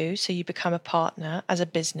subscribe to, so you become a partner as a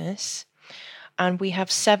business. And we have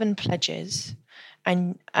 7 pledges.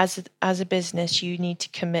 And as a business, you need to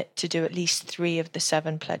commit to do at least 3 of the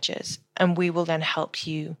 7 pledges. And we will then help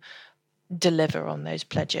you deliver on those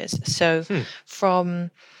pledges. So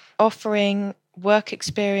from offering work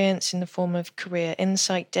experience in the form of career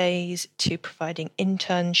insight days, to providing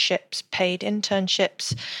internships, paid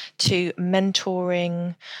internships, to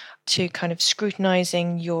mentoring, to kind of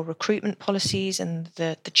scrutinizing your recruitment policies and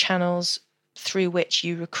the channels through which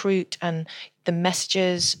you recruit and the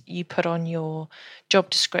messages you put on your job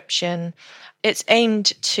description. It's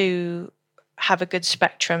aimed to have a good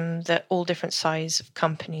spectrum that all different sizes of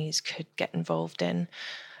companies could get involved in.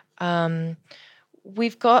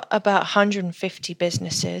 We've got about 150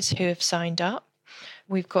 businesses who have signed up.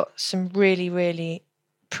 We've got some really, really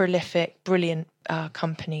prolific, brilliant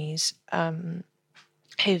companies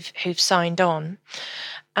who've signed on.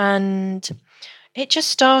 And it just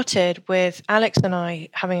started with Alex and I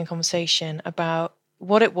having a conversation about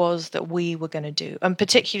what it was that we were going to do, and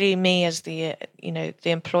particularly me as the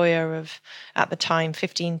employer of, at the time,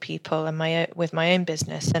 15 people, and with my own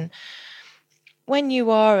business. And when you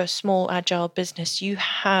are a small agile business, you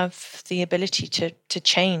have the ability to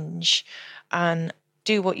change and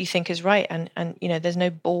do what you think is right. And there's no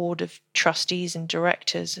board of trustees and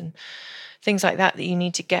directors and things like that you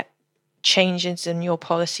need to get changes in your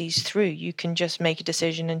policies through. You can just make a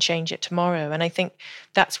decision and change it tomorrow. And I think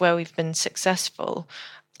that's where we've been successful.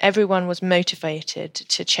 Everyone was motivated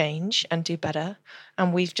to change and do better.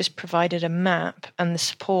 And we've just provided a map and the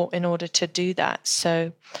support in order to do that.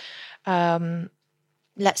 So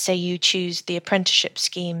let's say you choose the apprenticeship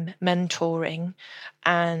scheme, mentoring,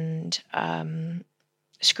 and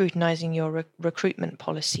scrutinizing your recruitment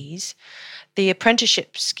policies. The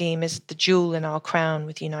apprenticeship scheme is the jewel in our crown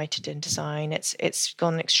with United in Design. It's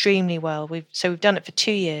gone extremely well. We've done it for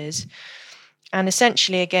 2 years, and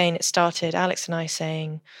essentially, again, it started Alex and I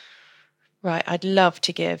saying, right, I'd love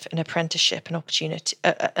to give an apprentice an opportunity,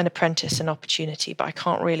 but I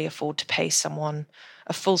can't really afford to pay someone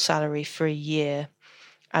a full salary for a year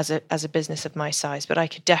as a business of my size, but I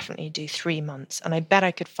could definitely do 3 months. And I bet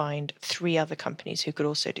I could find 3 other companies who could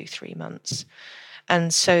also do 3 months.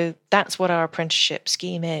 And so that's what our apprenticeship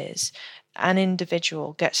scheme is. An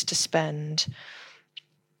individual gets to spend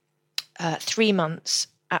 3 months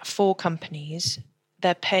at 4 companies.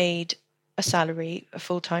 They're paid a salary, a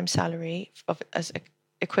full-time salary as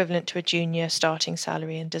equivalent to a junior starting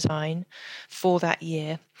salary in design for that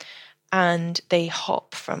year. And they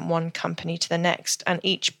hop from one company to the next. And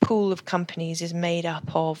each pool of companies is made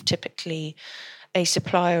up of typically a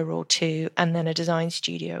supplier or 2 and then a design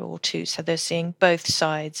studio or 2. So they're seeing both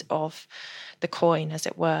sides of the coin, as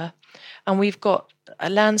it were. And we've got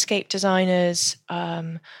landscape designers,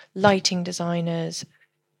 lighting designers,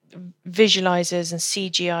 visualizers and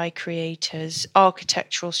CGI creators,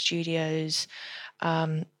 architectural studios,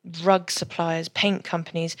 rug suppliers, paint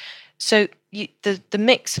companies. So the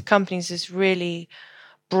mix of companies is really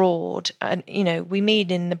broad, and we mean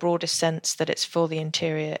in the broadest sense that it's for the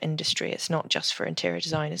interior industry. It's not just for interior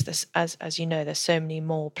designers. As you know, there's so many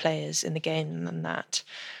more players in the game than that.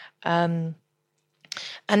 And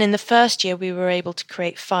in the first year, we were able to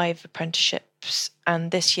create 5 apprenticeships, and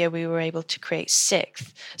this year we were able to create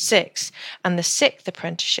 6. And the 6th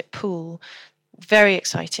apprenticeship pool, very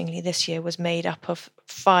excitingly, this year was made up of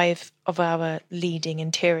 5 of our leading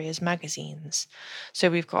interiors magazines. So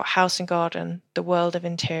we've got House and Garden, The World of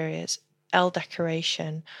Interiors, Elle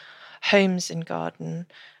Decoration, Homes and Garden,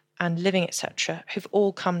 and Living, etc., who've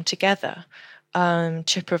all come together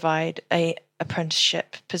to provide a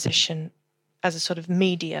apprenticeship position as a sort of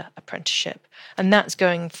media apprenticeship. And that's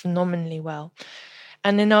going phenomenally well.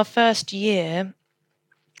 And in our first year,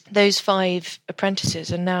 those 5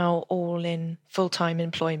 apprentices are now all in full-time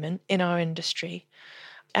employment in our industry.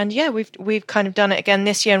 And yeah, we've kind of done it again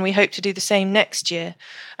this year, and we hope to do the same next year.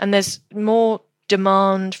 And there's more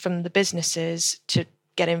demand from the businesses to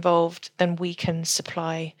get involved than we can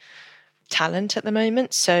supply talent at the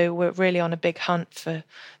moment. So we're really on a big hunt for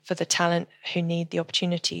the talent who need the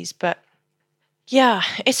opportunities. But yeah,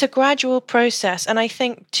 it's a gradual process. And I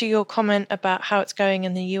think to your comment about how it's going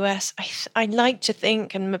in the US, I like to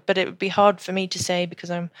think, but it would be hard for me to say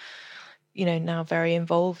because I'm, now very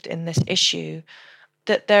involved in this issue,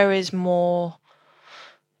 that there is more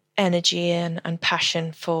energy and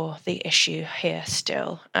passion for the issue here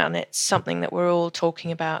still. And it's something that we're all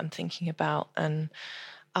talking about and thinking about. And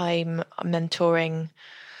I'm mentoring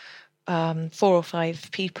 4 or 5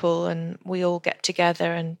 people, and we all get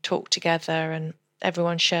together and talk together, and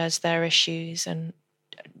everyone shares their issues and,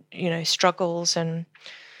 struggles. And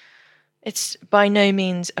it's by no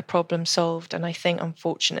means a problem solved. And I think,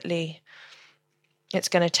 unfortunately, it's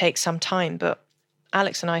going to take some time, but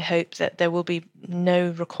Alex and I hope that there will be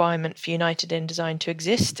no requirement for United in Design to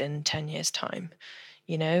exist in 10 years' time.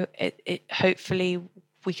 It hopefully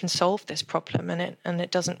we can solve this problem, and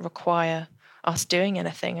it doesn't require us doing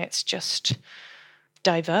anything. It's just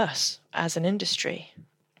diverse as an industry.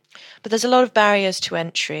 But there's a lot of barriers to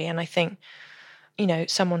entry, and I think,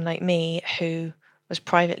 someone like me who was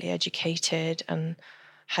privately educated and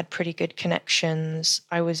had pretty good connections.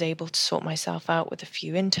 I was able to sort myself out with a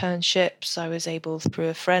few internships. I was able, through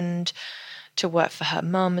a friend, to work for her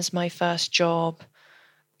mum as my first job.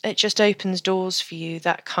 It just opens doors for you,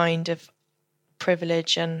 that kind of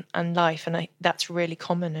privilege and life. And that's really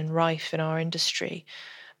common and rife in our industry.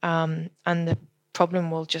 And the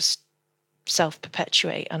problem will just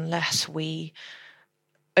self-perpetuate unless we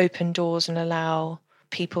open doors and allow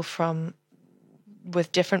people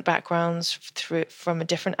with different backgrounds from a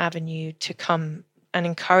different avenue to come and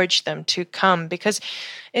encourage them to come, because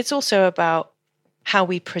it's also about how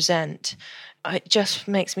we present. It just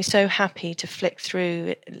makes me so happy to flick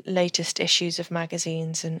through latest issues of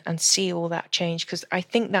magazines and see all that change, because I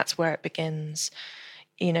think that's where it begins.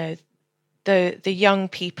 The young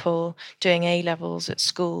people doing A-levels at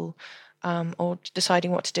school or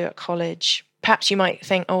deciding what to do at college. Perhaps you might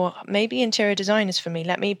think, oh, maybe interior design is for me.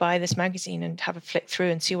 Let me buy this magazine and have a flick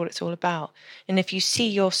through and see what it's all about. And if you see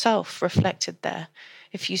yourself reflected there,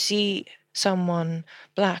 if you see someone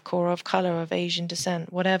black or of color, of Asian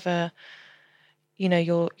descent, whatever,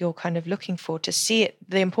 you're kind of looking for, to see it.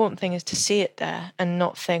 The important thing is to see it there and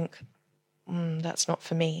not think, that's not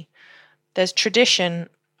for me. There's tradition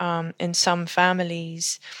in some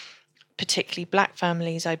families, particularly black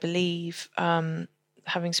families, I believe,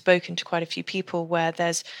 having spoken to quite a few people, where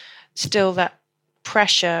there's still that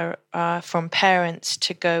pressure from parents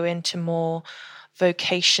to go into more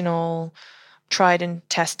vocational, tried and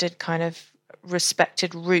tested kind of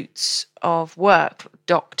respected routes of work,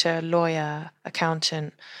 doctor, lawyer,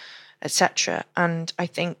 accountant, etc. And I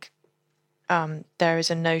think there is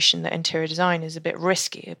a notion that interior design is a bit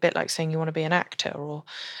risky, a bit like saying you want to be an actor or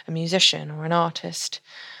a musician or an artist.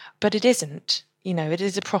 But it isn't. It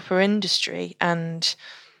is a proper industry, and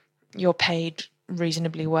you're paid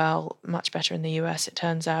reasonably well, much better in the US, it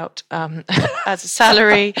turns out, as a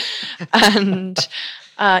salary. And,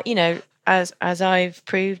 as I've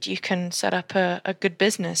proved, you can set up a good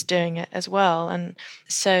business doing it as well. And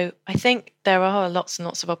so I think there are lots and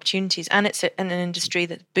lots of opportunities, and it's in an industry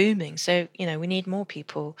that's booming. So, we need more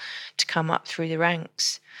people to come up through the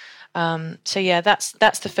ranks. So yeah, that's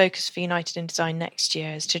the focus for United in Design next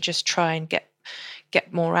year, is to just try and get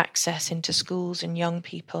more access into schools and young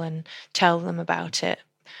people and tell them about it,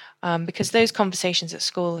 because those conversations at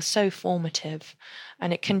school are so formative,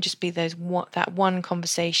 and it can just be that one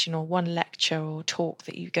conversation or one lecture or talk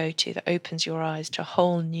that you go to that opens your eyes to a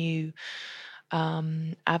whole new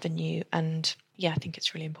avenue. And yeah, I think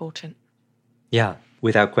it's really important. Yeah,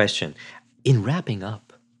 without question. In wrapping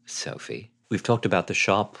up, Sophie, we've talked about the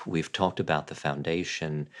shop, we've talked about the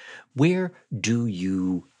foundation. Where do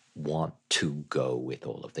you want to go with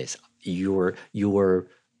all of this? You're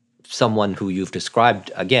someone who you've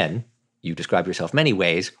described, again, you describe yourself many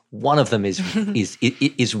ways. One of them is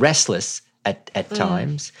is restless at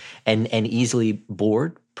times and easily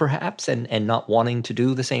bored, perhaps, and not wanting to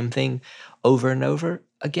do the same thing over and over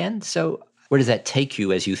again. So where does that take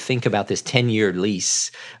you as you think about this 10-year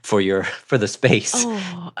lease for the space?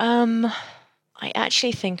 I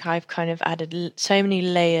actually think I've kind of added so many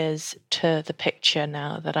layers to the picture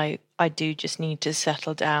now that I do just need to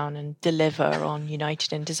settle down and deliver on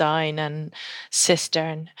United in Design and Sister.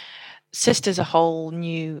 And Sister's a whole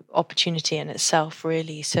new opportunity in itself,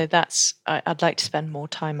 really. So I'd like to spend more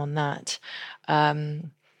time on that.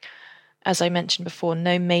 as I mentioned before,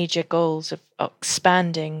 no major goals of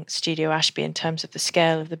expanding Studio Ashby in terms of the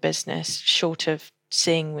scale of the business, short of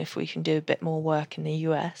seeing if we can do a bit more work in the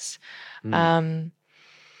US. I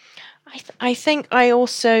think I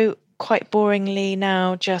also, quite boringly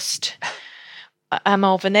now, just am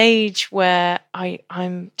of an age where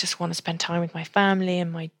I'm just want to spend time with my family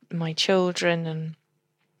and my children, and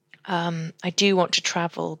I do want to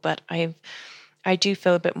travel, but I do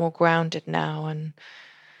feel a bit more grounded now, and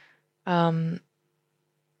I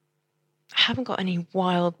haven't got any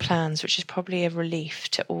wild plans, which is probably a relief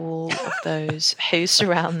to all of those who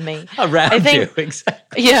surround me. You,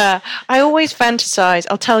 exactly. Yeah, I always fantasize.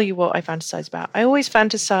 I'll tell you what I fantasize about. I always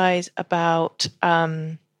fantasize about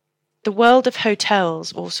the world of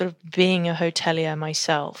hotels, or sort of being a hotelier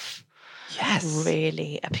myself. Yes.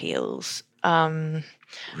 Really appeals. Really?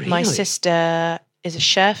 My sister is a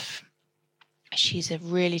chef. She's a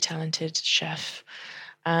really talented chef,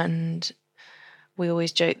 and we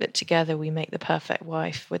always joke that together we make the perfect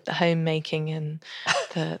wife, with the homemaking and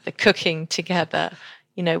the cooking together.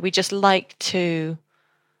 You know, we just like to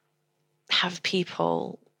have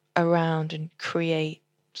people around and create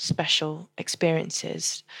special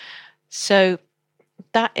experiences. So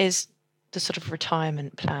that is the sort of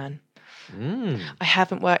retirement plan. I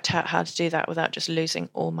haven't worked out how to do that without just losing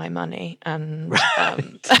all my money and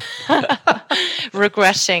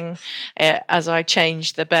regretting it as I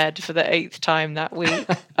changed the bed for the 8th time that week.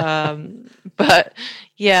 But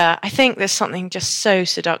yeah, I think there's something just so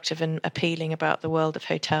seductive and appealing about the world of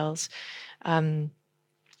hotels.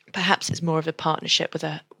 Perhaps it's more of a partnership with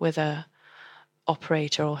a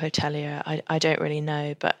operator or hotelier. I don't really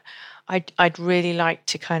know, but I'd really like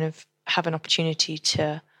to kind of have an opportunity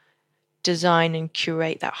to design and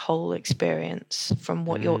curate that whole experience, from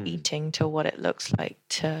what you're eating to what it looks like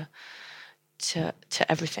to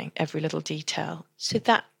everything, every little detail. So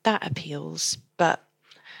that appeals. But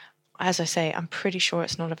as I say, I'm pretty sure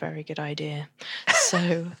it's not a very good idea.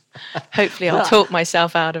 So hopefully I'll talk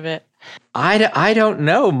myself out of it. I don't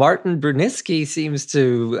know. Martin Bruniski seems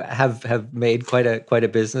to have made quite a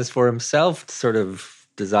business for himself, sort of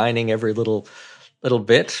designing every little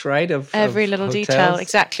bit, right? Every little hotels. Detail,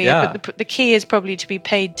 exactly. Yeah. But the key is probably to be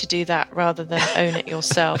paid to do that rather than own it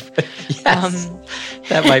yourself. Yes,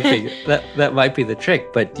 that might be the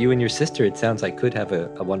trick. But you and your sister, it sounds like, could have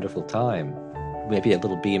a wonderful time. Maybe a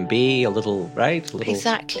little B&B, a little, right?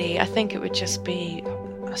 Exactly. I think it would just be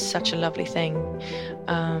such a lovely thing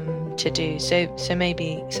to do. So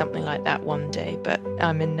maybe something like that one day. But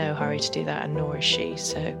I'm in no hurry to do that, and nor is she.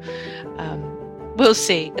 So. We'll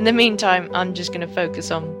see. In the meantime, I'm just going to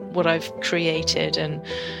focus on what I've created and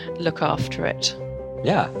look after it.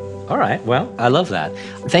 Yeah. All right. Well, I love that.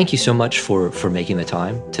 Thank you so much for making the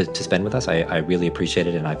time to spend with us. I really appreciate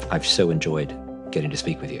it, and I've so enjoyed getting to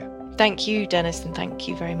speak with you. Thank you, Dennis, and thank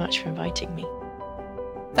you very much for inviting me.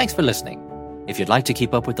 Thanks for listening. If you'd like to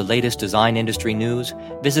keep up with the latest design industry news,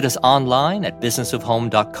 visit us online at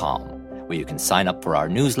businessofhome.com, where you can sign up for our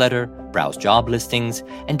newsletter, browse job listings,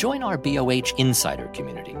 and join our BOH Insider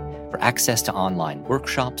community for access to online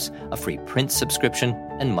workshops, a free print subscription,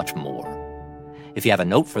 and much more. If you have a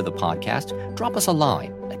note for the podcast, drop us a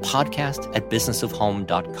line at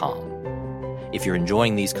podcast@businessofhome.com. If you're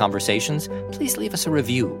enjoying these conversations, please leave us a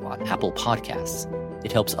review on Apple Podcasts.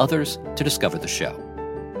 It helps others to discover the show.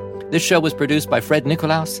 This show was produced by Fred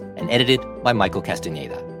Nicolaus and edited by Michael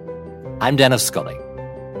Castaneda. I'm Dennis Scully.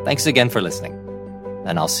 Thanks again for listening,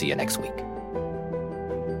 and I'll see you next week.